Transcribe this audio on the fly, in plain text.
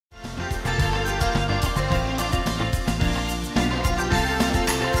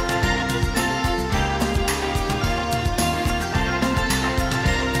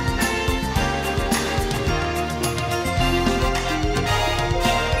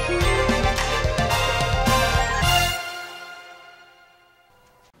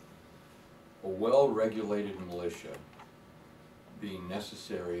regulated militia being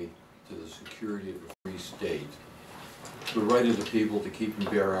necessary to the security of a free state, the right of the people to keep and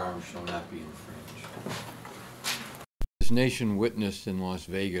bear arms shall not be infringed. This nation witnessed in Las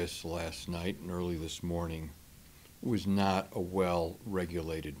Vegas last night and early this morning was not a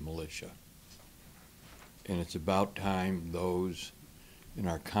well-regulated militia. And it's about time those in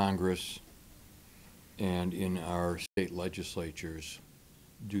our Congress and in our state legislatures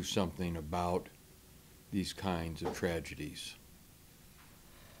do something about these kinds of tragedies.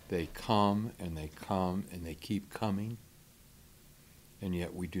 They come and they come and they keep coming, and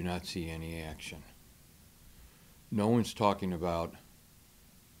yet we do not see any action. No one's talking about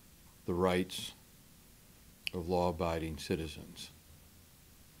the rights of law-abiding citizens.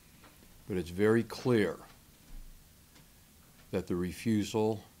 But it's very clear that the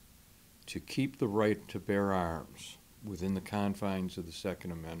refusal to keep the right to bear arms within the confines of the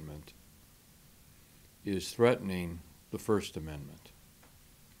Second Amendment is threatening the First Amendment.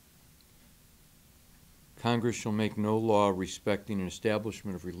 Congress shall make no law respecting an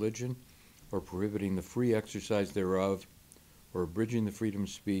establishment of religion or prohibiting the free exercise thereof, or abridging the freedom of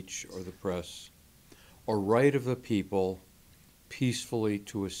speech or the press, or right of the people peacefully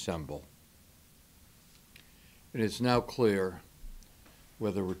to assemble. And it's now clear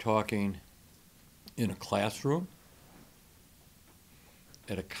whether we're talking in a classroom,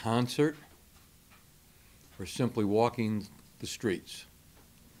 at a concert, or simply walking the streets,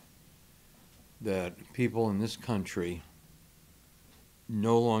 that people in this country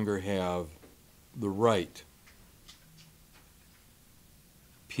no longer have the right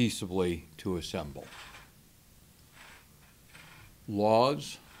peaceably to assemble.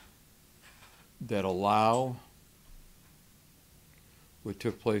 Laws that allow what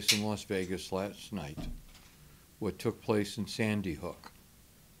took place in Las Vegas last night, what took place in Sandy Hook,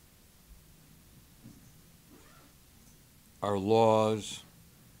 are laws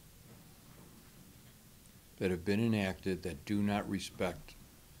that have been enacted that do not respect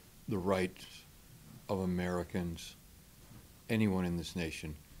the rights of Americans, anyone in this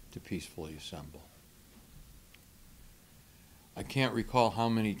nation, to peacefully assemble. I can't recall how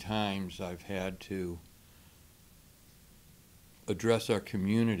many times I've had to address our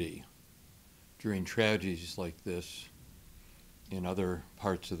community during tragedies like this in other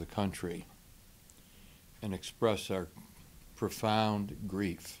parts of the country and express our profound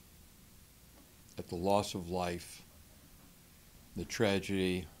grief at the loss of life, the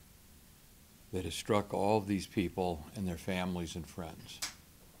tragedy that has struck all of these people and their families and friends.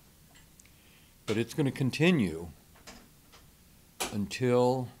 But it's going to continue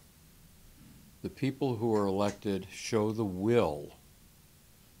until the people who are elected show the will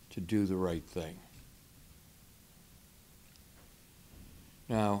to do the right thing.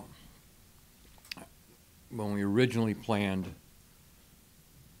 Now, when we originally planned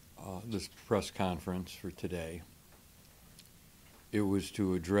this press conference for today, it was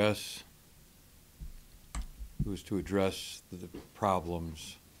to address the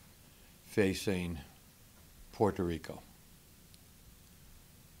problems facing Puerto Rico.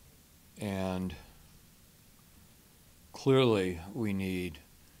 And clearly we need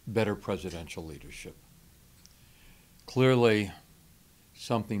better presidential leadership. Clearly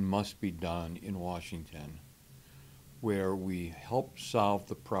something must be done in Washington where we help solve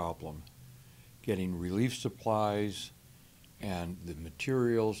the problem, getting relief supplies and the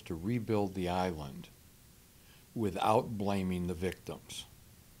materials to rebuild the island without blaming the victims.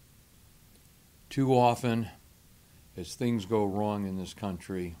 Too often, as things go wrong in this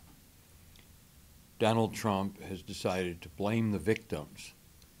country, Donald Trump has decided to blame the victims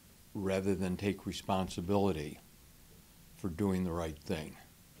rather than take responsibility for doing the right thing.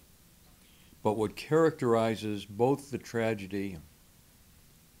 But what characterizes both the tragedy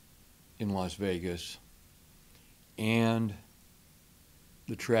in Las Vegas and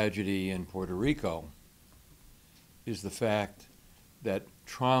the tragedy in Puerto Rico is the fact that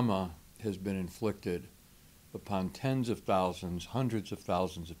trauma has been inflicted upon tens of thousands, hundreds of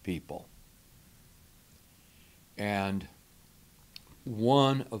thousands of people. And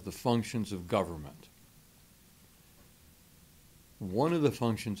one of the functions of government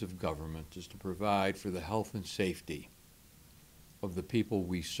is to provide for the health and safety of the people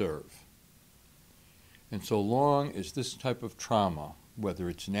we serve. And so long as this type of trauma, whether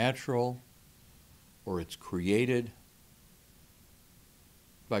it's natural or it's created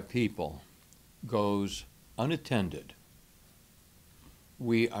by people, goes unattended,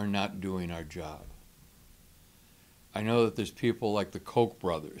 we are not doing our job. I know that there's people like the Koch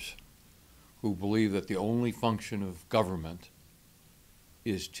brothers who believe that the only function of government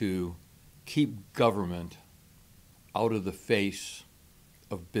is to keep government out of the face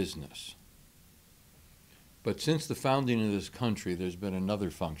of business. But since the founding of this country, there's been another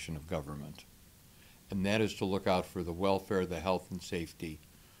function of government, and that is to look out for the welfare, the health, and safety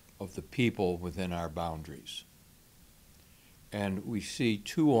of the people within our boundaries. And we see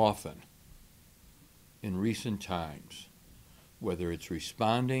too often in recent times, whether it's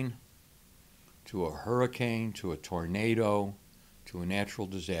responding to a hurricane, to a tornado, to a natural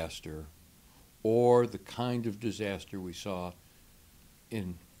disaster, or the kind of disaster we saw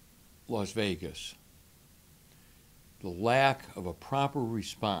in Las Vegas, the lack of a proper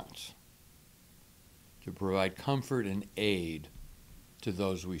response to provide comfort and aid to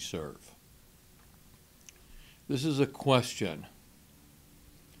those we serve. This is a question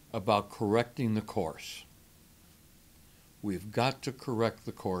about correcting the course. We've got to correct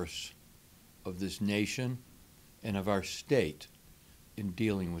the course of this nation and of our state in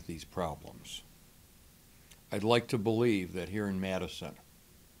dealing with these problems. I'd like to believe that here in Madison,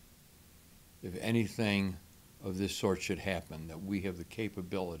 if anything of this sort should happen, that we have the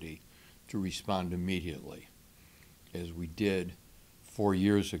capability to respond immediately, as we did 4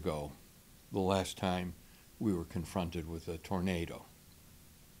 years ago, the last time we were confronted with a tornado.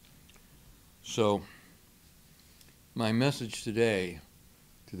 So, my message today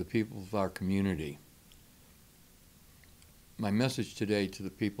to the people of our community,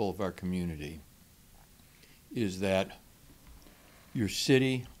 is that your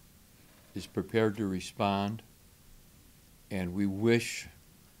city is prepared to respond, and we wish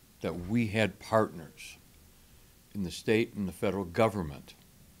that we had partners in the state and the federal government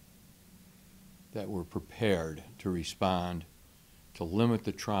that were prepared to respond, to limit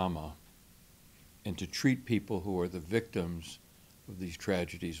the trauma, and to treat people who are the victims of these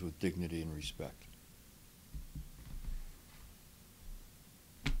tragedies with dignity and respect.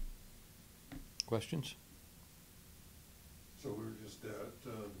 Questions? So we were just at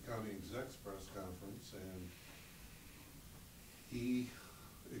the county exec's press conference, and he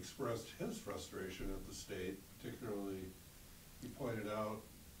expressed his frustration at the state. Particularly, he pointed out,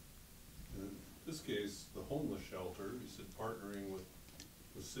 in this case, the homeless shelter. He said partnering with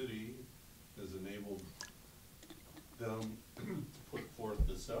the city has enabled them to put forth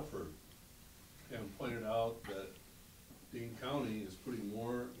this effort, and pointed out that Dane County is putting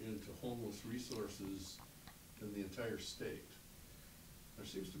more into homeless resources than the entire state. There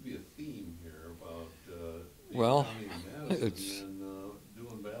seems to be a theme here about Dane County and Madison and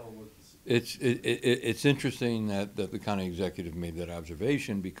doing battle with the It's interesting that the county executive made that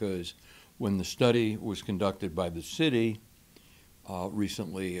observation, because when the study was conducted by the city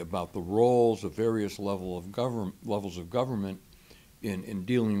recently about the roles of various levels of government in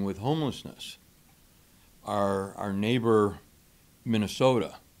dealing with homelessness, our neighbor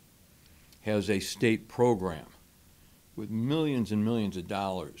Minnesota has a state program with millions and millions of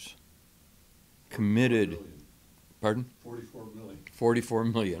dollars committed. Pardon? 44 million. 44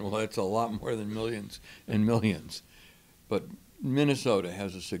 million. Well, that's a lot more than millions and millions. But Minnesota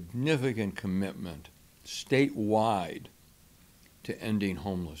has a significant commitment statewide to ending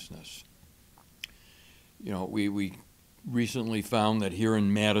homelessness. You know, we recently found that here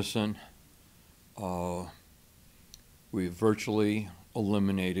in Madison, we virtually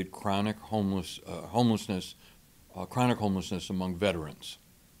eliminated chronic homelessness among veterans.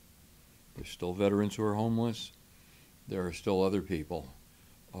 There's still veterans who are homeless. There are still other people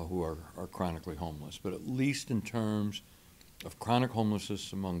who are chronically homeless. But at least in terms of chronic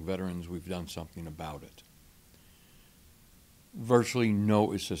homelessness among veterans, we've done something about it. Virtually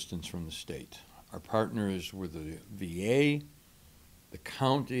no assistance from the state. Our partners were the VA, the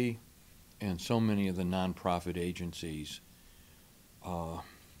county, and so many of the nonprofit agencies. You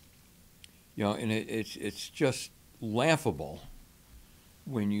know, and it's just laughable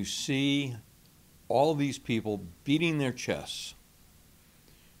when you see all these people beating their chests,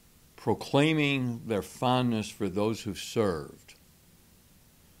 proclaiming their fondness for those who've served,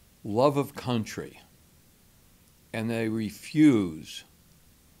 love of country, and they refuse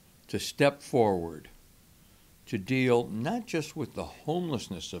to step forward to deal not just with the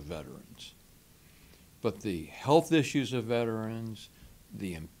homelessness of veterans, but the health issues of veterans,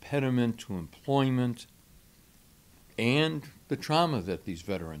 the impediment to employment, and the trauma that these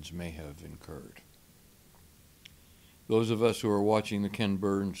veterans may have incurred. Those of us who are watching the Ken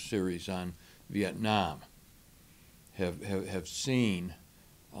Burns series on Vietnam have seen,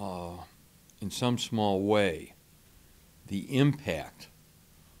 in some small way, the impact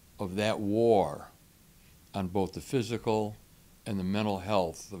of that war on both the physical and the mental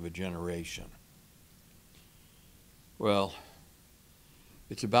health of a generation. Well,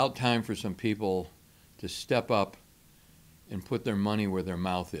 It's about time for some people to step up and put their money where their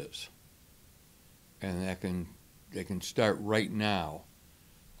mouth is. And they can start right now,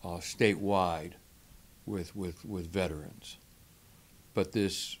 statewide, with veterans. But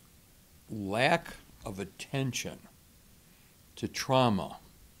this lack of attention to trauma,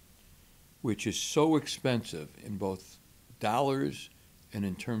 which is so expensive in both dollars and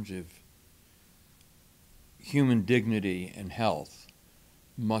in terms of human dignity and health,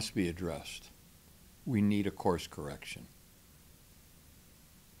 must be addressed. We need a course correction.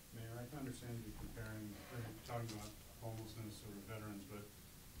 Mayor, I can understand you comparing, or talking about homelessness or veterans, but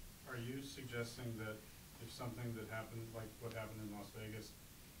are you suggesting that if something that happened, like what happened in Las Vegas,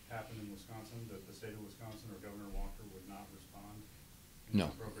 happened in Wisconsin, that the state of Wisconsin or Governor Walker would not respond in an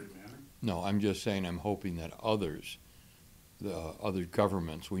appropriate manner? No, I'm just saying I'm hoping that others, the other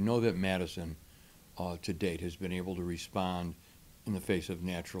governments, we know that Madison to date has been able to respond in the face of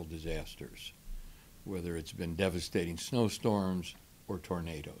natural disasters, whether it's been devastating snowstorms or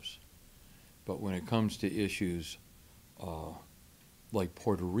tornadoes. But when it comes to issues like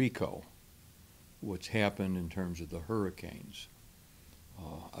Puerto Rico, what's happened in terms of the hurricanes,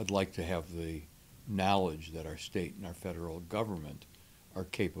 I'd like to have the knowledge that our state and our federal government are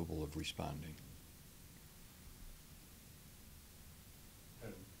capable of responding.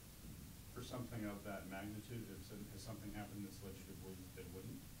 For something of that magnitude, has something happened that's led you to believe that they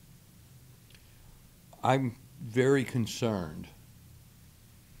wouldn't? I'm very concerned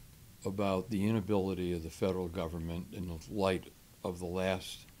about the inability of the federal government in the light of the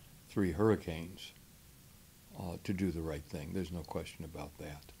last 3 hurricanes to do the right thing. There's no question about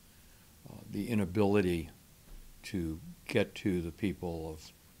that. The inability to get to the people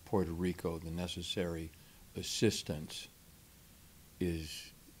of Puerto Rico the necessary assistance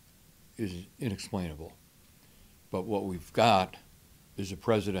is inexplainable. But what we've got is a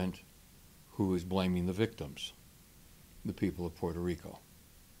president who is blaming the victims, the people of Puerto Rico.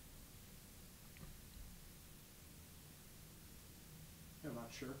 I'm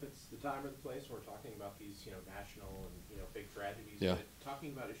not sure if it's the time or the place when we're talking about these, national and, big tragedies. Yeah. But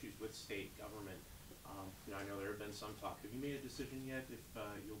talking about issues with state government, I know there have been some talk. Have you made a decision yet if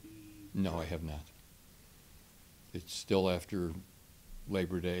you'll be? No, I have not. It's still after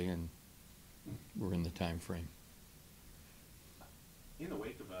Labor Day, and we're in the time frame. In the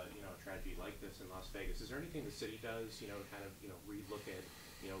wake of a tragedy like this in Las Vegas, is there anything the city does, kind of relook at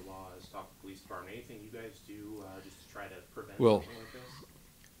laws, talk to the police department, anything you guys do just to try to prevent something like this?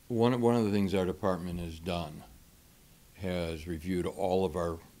 One of the things our department has done has reviewed all of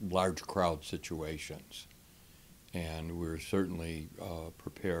our large crowd situations, and we're certainly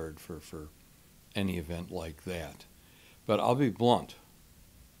prepared for any event like that. But I'll be blunt.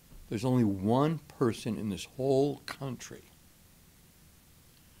 There's only one person in this whole country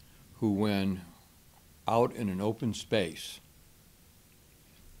who, when out in an open space,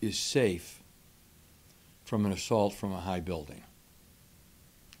 is safe from an assault from a high building,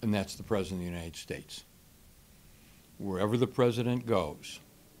 and that's the President of the United States. Wherever the President goes,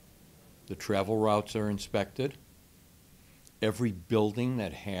 the travel routes are inspected. Every building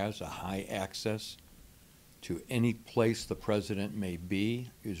that has a high access to any place the President may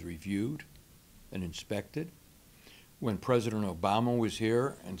be is reviewed and inspected. When President Obama was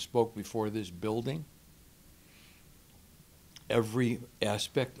here and spoke before this building, every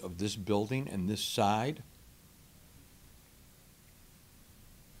aspect of this building and this side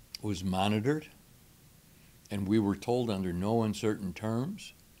was monitored, and we were told under no uncertain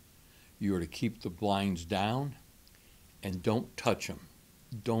terms, you are to keep the blinds down and don't touch them.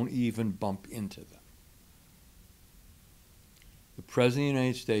 Don't even bump into them. The President of the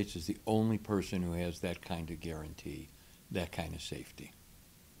United States is the only person who has that kind of guarantee, that kind of safety.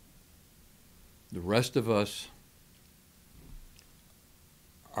 The rest of us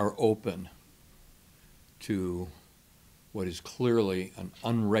are open to what is clearly an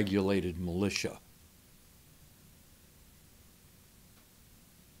unregulated militia,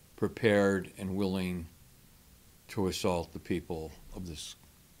 prepared and willing to assault the people of this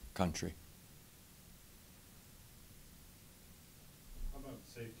country. How about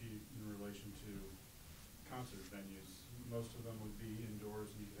safety in relation to concert venues? Most of them would be indoors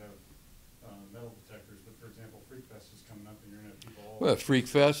and you have metal detectors, but for example, Freak Fest is coming up and you're going to have people all Well, Freak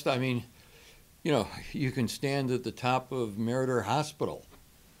Fest, I mean, you can stand at the top of Meriter Hospital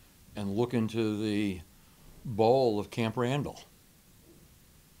and look into the bowl of Camp Randall.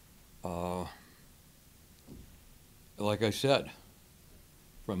 Like I said,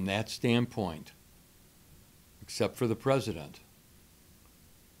 from that standpoint, except for the President,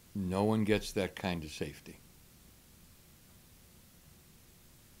 no one gets that kind of safety.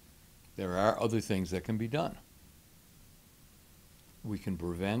 There are other things that can be done. We can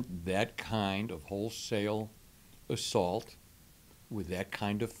prevent that kind of wholesale assault with that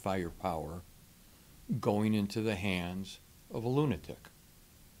kind of firepower going into the hands of a lunatic.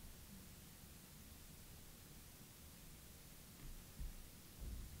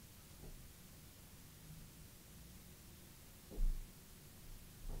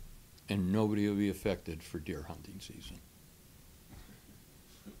 And nobody will be affected for deer hunting season.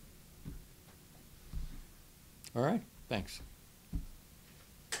 All right, thanks.